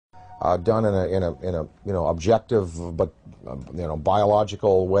done in a objective but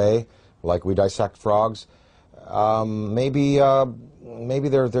biological way, like we dissect frogs. Maybe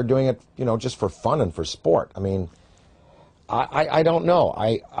they're doing it just for fun and for sport. I mean, I don't know.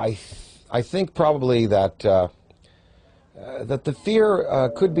 I think probably that that the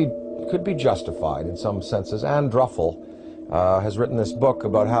fear could be justified in some senses. Anne Druffel has written this book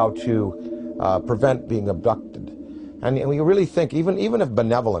about how to prevent being abducted. And we really think, even if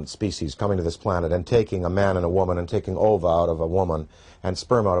benevolent species coming to this planet and taking a man and a woman and taking ova out of a woman and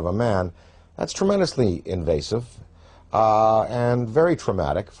sperm out of a man, that's tremendously invasive and very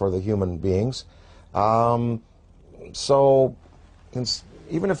traumatic for the human beings. So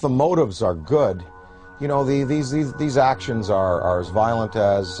even if the motives are good, these actions are as violent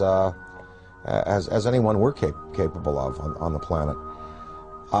as anyone we're capable of on the planet.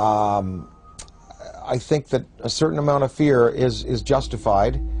 I think that a certain amount of fear is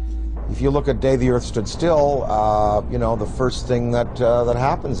justified. If you look at Day the Earth Stood Still, the first thing that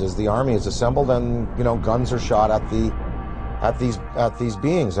happens is the army is assembled and guns are shot at these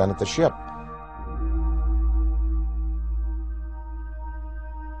beings and at the ship.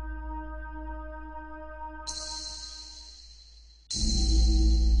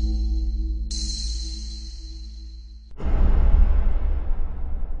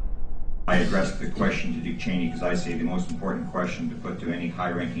 I addressed the question to Dick Cheney because I say the most important question to put to any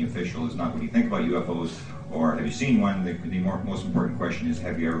high-ranking official is not what do you think about UFOs or have you seen one. The most important question is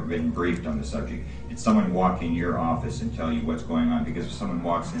have you ever been briefed on the subject. Did someone walk in your office and tell you what's going on? Because if someone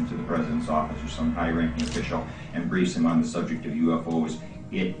walks into the president's office or some high-ranking official and briefs him on the subject of UFOs,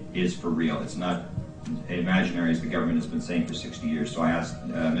 it is for real. It's not imaginary, as the government has been saying for 60 years. So I asked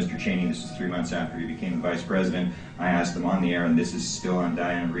Mr. Cheney, this is 3 months after he became vice president, I asked him on the air, and this is still on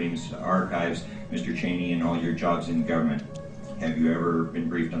Diane Ream's archives, Mr. Cheney, in all your jobs in government, have you ever been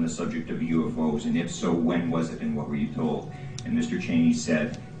briefed on the subject of UFOs? And if so, when was it and what were you told? And Mr. Cheney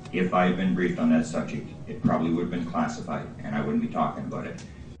said, if I had been briefed on that subject, it probably would have been classified and I wouldn't be talking about it.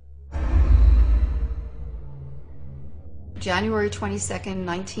 January 22nd,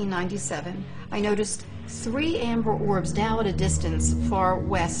 1997, I noticed 3 amber orbs now at a distance far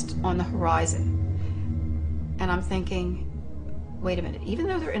west on the horizon. And I'm thinking, wait a minute, even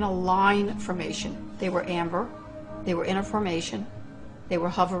though they're in a line formation, they were amber, they were in a formation, they were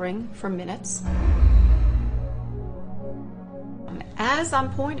hovering for minutes. And as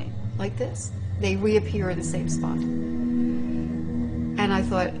I'm pointing like this, they reappear in the same spot. And I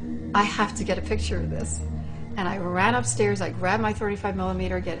thought, I have to get a picture of this. And I ran upstairs, I grabbed my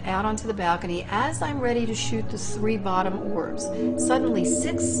 35mm, get out onto the balcony. As I'm ready to shoot the 3 bottom orbs, suddenly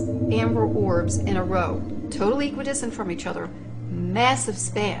 6 amber orbs in a row, totally equidistant from each other, massive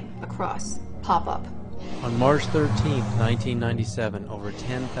span across, pop up. On March 13, 1997, over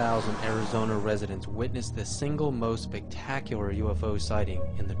 10,000 Arizona residents witnessed the single most spectacular UFO sighting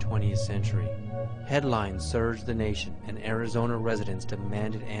in the 20th century. Headlines surged the nation, and Arizona residents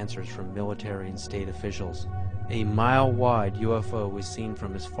demanded answers from military and state officials. A mile-wide UFO was seen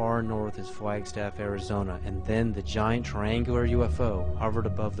from as far north as Flagstaff, Arizona, and then the giant triangular UFO hovered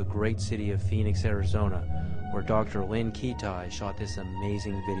above the great city of Phoenix, Arizona, where Dr. Lynn Ketai shot this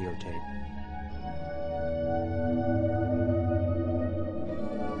amazing videotape.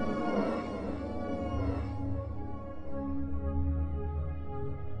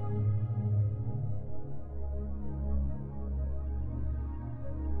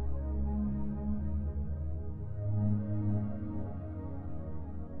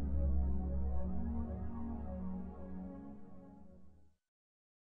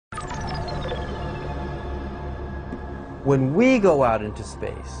 When we go out into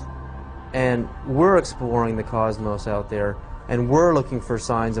space and we're exploring the cosmos out there and we're looking for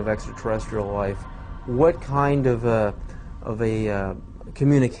signs of extraterrestrial life, what kind of a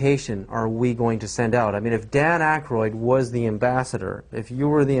communication are we going to send out? I mean, if Dan Akroyd was the ambassador, if you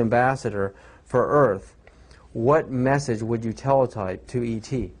were the ambassador for Earth, what message would you teletype to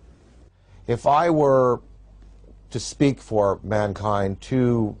ET? If I were to speak for mankind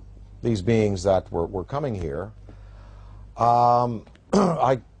to these beings that were coming here,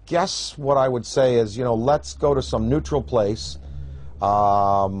 I guess what I would say is, let's go to some neutral place.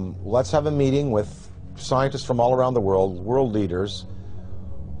 Let's have a meeting with scientists from all around the world leaders.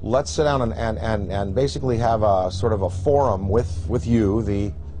 Let's sit down and basically have a sort of a forum with you,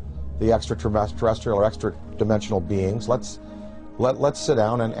 the extraterrestrial or extra-dimensional beings. Let's sit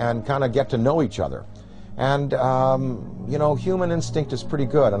down and kind of get to know each other. And, human instinct is pretty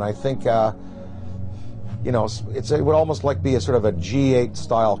good, and I think it would almost like be a sort of a G8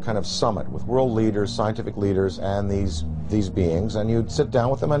 style kind of summit with world leaders, scientific leaders, and these beings, and you'd sit down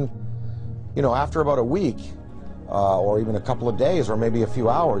with them you know, after about a week, or even a couple of days, or maybe a few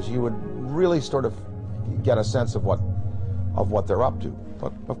hours, you would really sort of get a sense of what they're up to.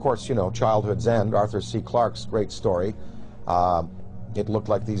 But of course, you know, childhood's end. Arthur C. Clarke's great story. It looked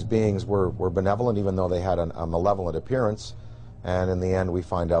like these beings were benevolent, even though they had a malevolent appearance. And in the end, we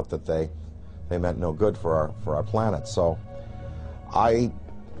find out that they meant no good for our planet. So, I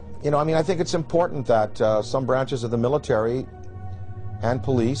think it's important that some branches of the military and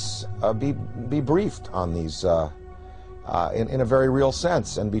police be briefed on these in a very real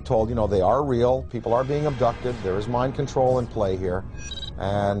sense, and be told, you know, they are real, people are being abducted, there is mind control in play here,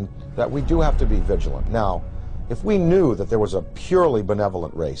 and that we do have to be vigilant. Now, if we knew that there was a purely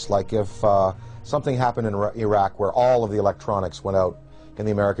benevolent race, like if something happened in Iraq where all of the electronics went out in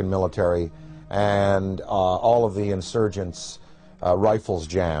the American military and all of the insurgents' rifles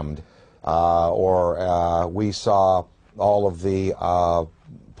jammed, or we saw all of the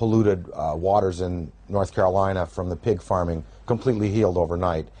polluted waters in North Carolina from the pig farming completely healed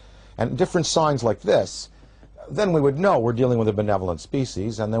overnight, and different signs like this, then we would know we're dealing with a benevolent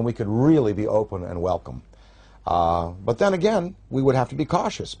species, and then we could really be open and welcome. But then again, we would have to be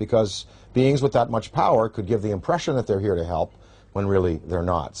cautious, because beings with that much power could give the impression that they're here to help when really they're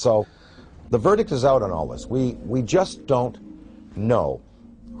not. So the verdict is out on all this. We just don't know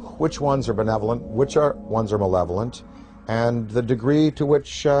which ones are benevolent, which ones are malevolent, and the degree to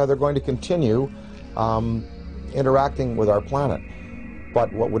which they're going to continue interacting with our planet.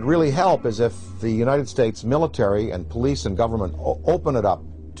 But what would really help is if the United States military and police and government open it up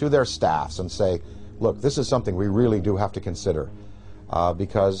to their staffs and say, look, this is something we really do have to consider,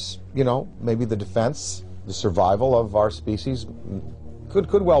 because, you know, maybe the defense, the survival of our species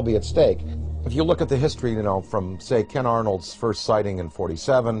could well be at stake. If you look at the history, you know, from, say, Ken Arnold's first sighting in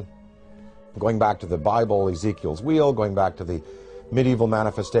 '47, going back to the Bible, Ezekiel's wheel, going back to the medieval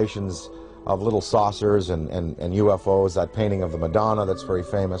manifestations of little saucers and UFOs, that painting of the Madonna that's very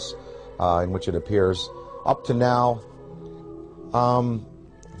famous, in which it appears, up to now,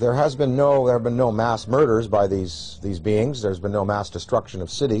 there have been no mass murders by these beings. There's been no mass destruction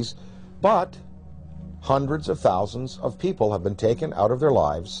of cities, but hundreds of thousands of people have been taken out of their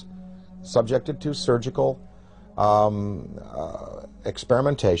lives, subjected to surgical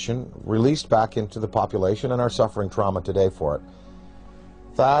experimentation, released back into the population, and are suffering trauma today for it.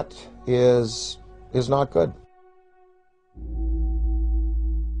 That is not good.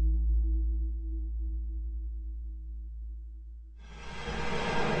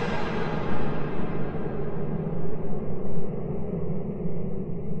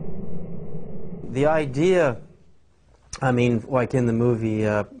 The idea, I mean, like in the movie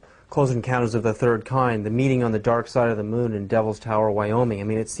Close Encounters of the Third Kind, the meeting on the dark side of the moon in Devil's Tower, Wyoming, I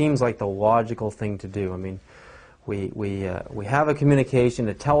mean, it seems like the logical thing to do. I mean, we have a communication,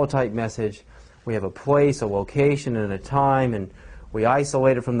 a teletype message, we have a place, a location, and a time, and we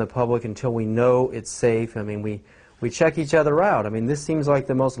isolate it from the public until we know it's safe. I mean, we check each other out. I mean, this seems like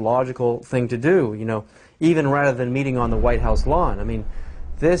the most logical thing to do, you know, even rather than meeting on the White House lawn. I mean,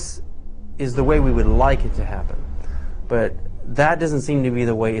 this is the way we would like it to happen. But that doesn't seem to be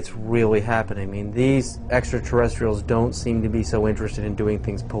the way it's really happening. I mean, these extraterrestrials don't seem to be so interested in doing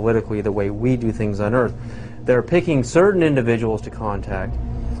things politically the way we do things on Earth. They're picking certain individuals to contact.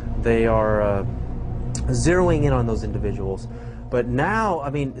 They are zeroing in on those individuals. But now, I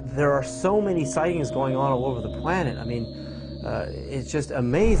mean, there are so many sightings going on all over the planet. I mean, it's just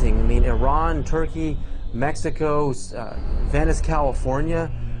amazing. I mean, Iran, Turkey, Mexico, Venice,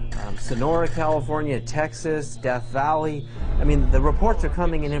 California, Sonora, California, Texas, Death Valley. I mean, the reports are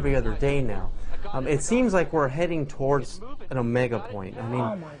coming in every other day now. It seems like we're heading towards an omega point. I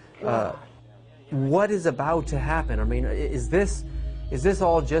mean, what is about to happen? I mean, is this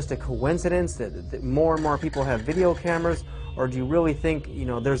all just a coincidence that more and more people have video cameras, or do you really think, you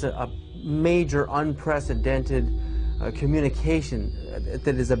know, there's a major unprecedented communication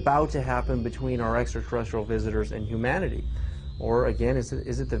that is about to happen between our extraterrestrial visitors and humanity? Or again, is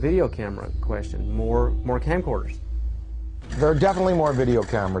it the video camera question? More camcorders? There are definitely more video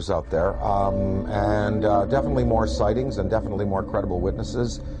cameras out there, and definitely more sightings, and definitely more credible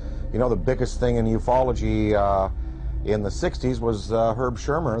witnesses. You know, the biggest thing in ufology in the 60s was Herb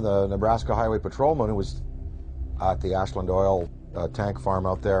Shermer, the Nebraska Highway Patrolman, who was at the Ashland Oil tank farm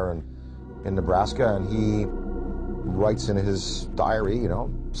out there in Nebraska, and he writes in his diary, you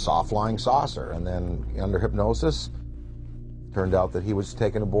know, saw flying saucer, and then under hypnosis, turned out that he was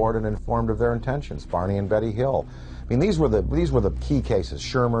taken aboard and informed of their intentions. Barney and Betty Hill. I mean, these were the key cases.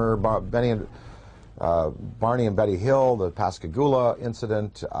 Shermer, Barney and Betty Hill, the Pascagoula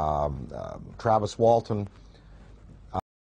incident, Travis Walton.